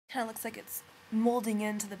Kind of looks like it's molding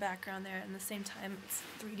into the background there, and at the same time it's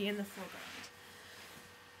 3D in the foreground.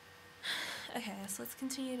 Okay, so let's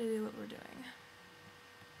continue to do what we're doing.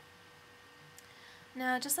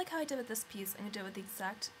 Now, just like how I did with this piece, I'm going to do it with the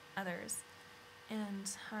exact others. And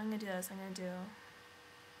how I'm going to do this, I'm going to do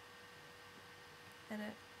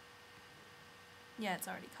edit. Yeah, it's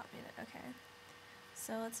already copied it, okay.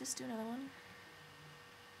 So let's just do another one.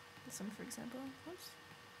 This one, for example. Oops.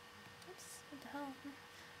 Oops, what the hell?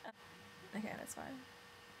 Oh. Okay, that's fine.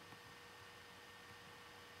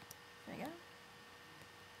 There we go.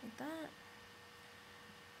 Like that.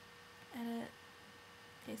 Edit.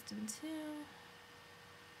 Paste in two.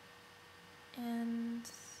 And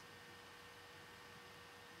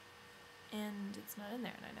it's not in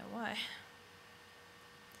there, and I know why.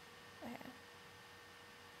 Okay.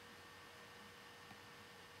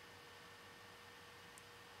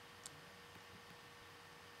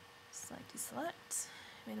 Select, deselect.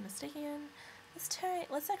 Made a mistake again.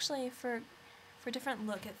 Let's actually, for a different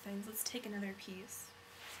look at things, let's take another piece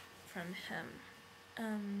from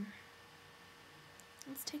him.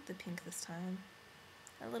 Let's take the pink this time.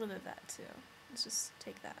 A little bit of that too. Let's just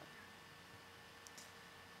take that.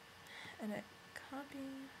 Edit, copy.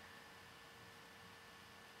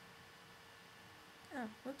 Oh,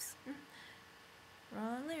 whoops.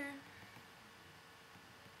 Wrong layer.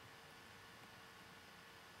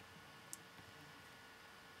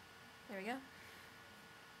 There we go.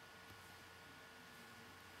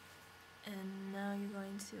 And now you're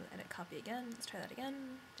going to edit, copy again. Let's try that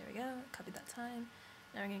again. There we go. Copy that time.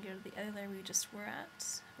 Now we're going to go to the other layer we just were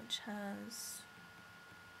at, which has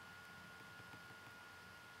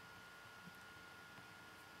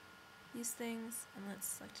these things. And let's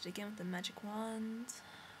select it again with the magic wand,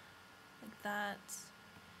 like that.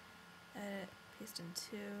 Edit, paste in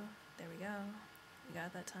two. There we go. We got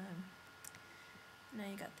it that time. Now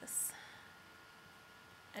you got this.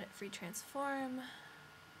 Edit, free transform.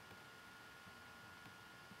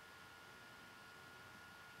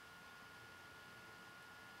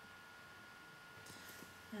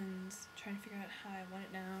 And trying to figure out how I want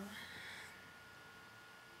it now.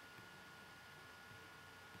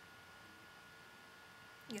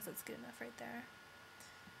 I guess that's good enough right there.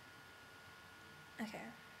 Okay.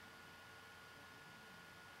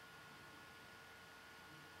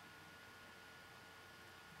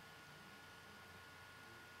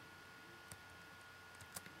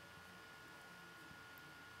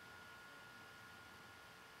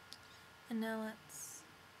 And now let's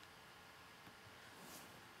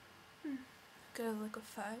go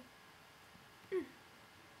liquefy.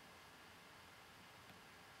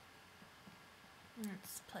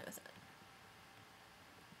 Let's play with it.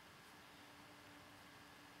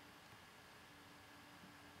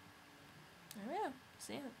 There we go.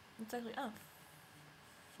 See it? It's actually, oh,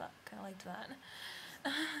 fuck, I liked that.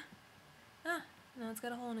 No, it's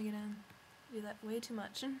got a hole in it again. I do that way too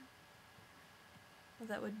much. Well,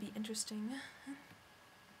 that would be interesting.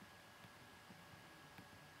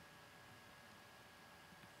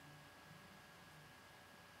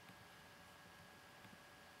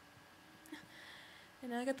 And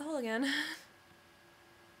now I got the hole again.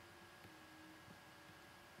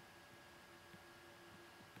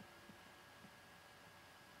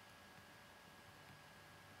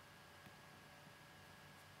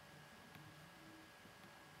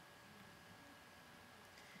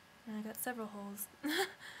 And I got several holes.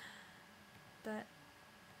 But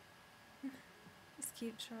just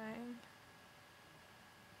keep trying.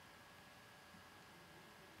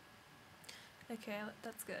 Okay,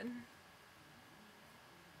 that's good.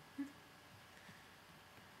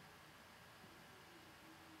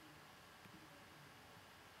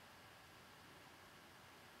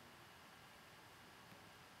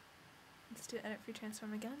 Let's do edit, free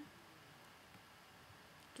transform again.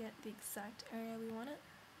 Get the exact area we want it.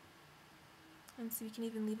 And so we can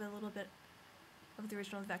even leave a little bit of the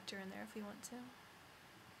original vector in there if we want to.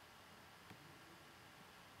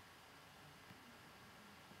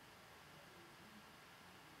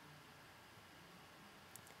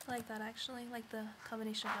 I like that actually, like the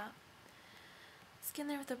combination of that. Let's get in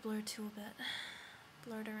there with the blur tool a bit.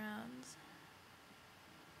 Blur it around.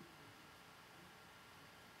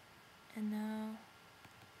 And now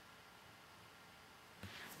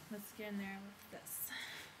let's get in there with this.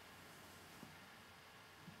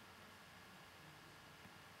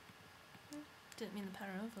 Didn't mean the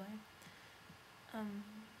pattern overlay.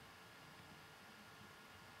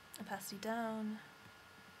 Opacity down,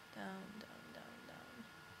 down, down, down, down.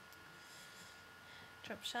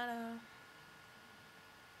 Drop shadow.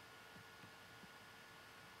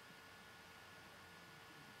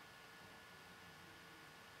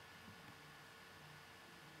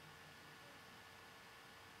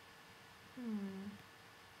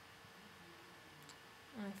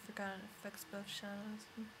 out it affects both shadows.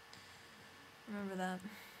 Remember that.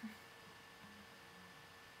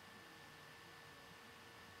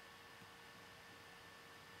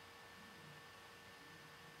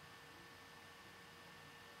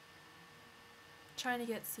 Trying to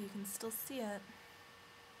get so you can still see it.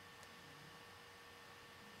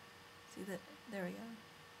 See that? There we go.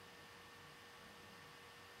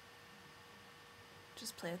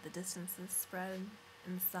 Just play with the distances, spread,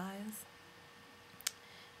 and size.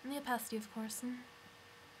 And the opacity, of course. I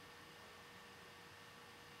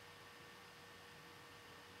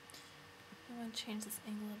want to change this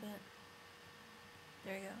angle a bit.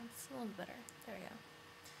 There we go. It's a little bit better. There we go.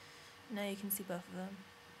 Now you can see both of them.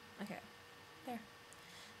 Okay. There.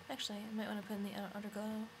 Actually, I might want to put in the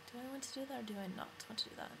underglow. Do I want to do that or do I not want to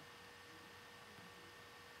do that?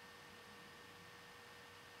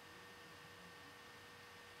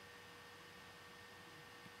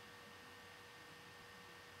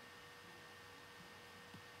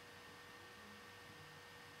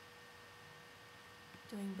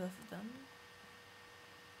 Doing both of them.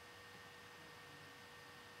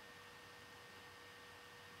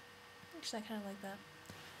 Actually, I kind of like that.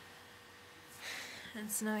 And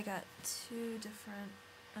so now I got two different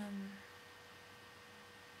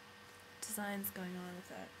designs going on with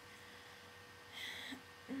that.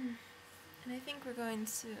 And I think we're going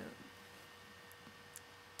to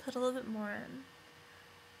put a little bit more in.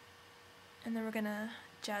 And then we're gonna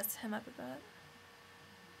jazz him up a bit.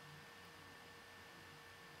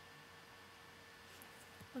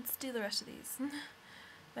 Let's do the rest of these. But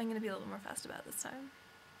I'm gonna be a little more fast about it this time.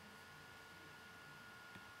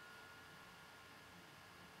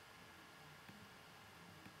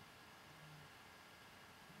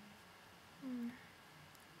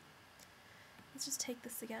 Let's just take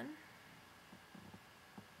this again.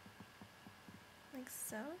 Like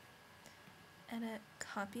so. Edit,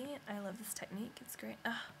 copy. I love this technique, it's great.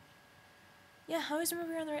 Yeah, always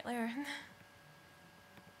remember you're on the right layer.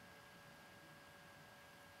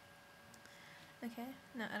 Okay,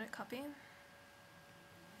 now edit, copy.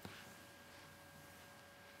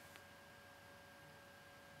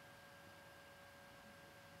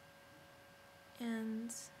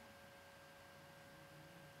 And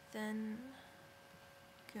then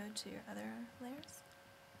go to your other layers.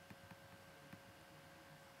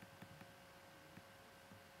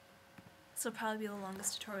 This will probably be the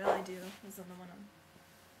longest tutorial I do, is on the one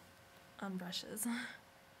on brushes.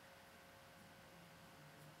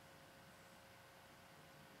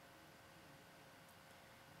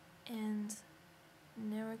 And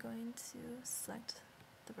now we're going to select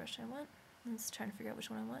the brush I want. Let's try and figure out which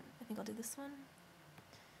one I want. I think I'll do this one.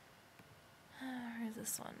 Where's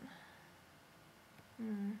this one?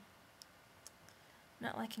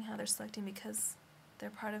 Not liking how they're selecting because they're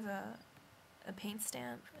part of a paint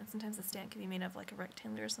stamp, and sometimes the stamp can be made of like a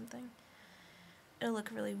rectangle or something. It'll look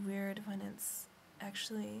really weird when it's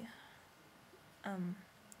actually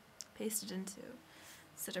pasted into.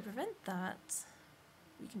 So to prevent that,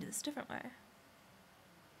 we can do this a different way.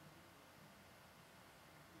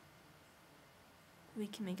 We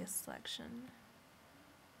can make a selection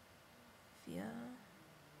via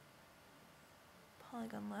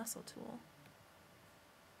polygon lasso tool.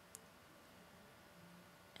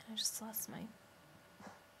 And I just lost my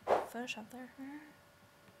Photoshop there.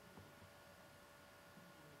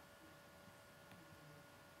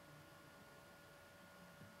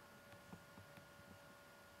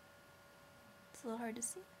 It's a little hard to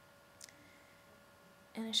see.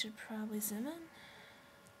 And I should probably zoom in.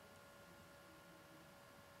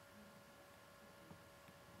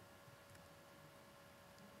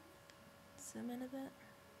 Zoom in a bit.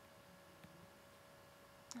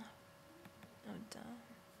 Oh, duh.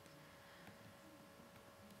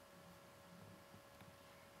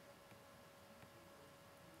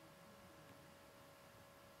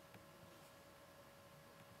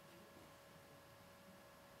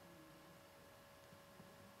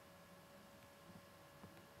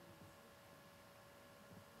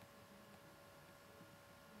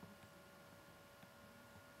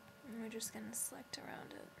 And we're just gonna select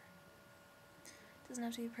around it. Doesn't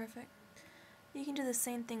have to be perfect. You can do the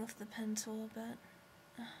same thing with the pen tool, but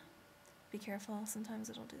be careful, sometimes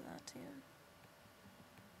it'll do that to you.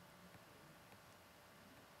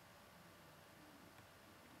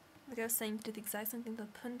 Like I was saying, you can do the exact same thing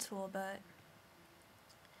with the pen tool, but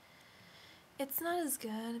it's not as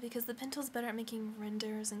good because the pen tool's better at making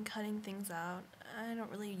renders and cutting things out. I don't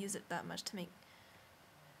really use it that much to make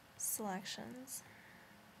selections,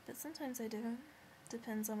 but sometimes I do.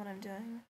 Depends on what I'm doing.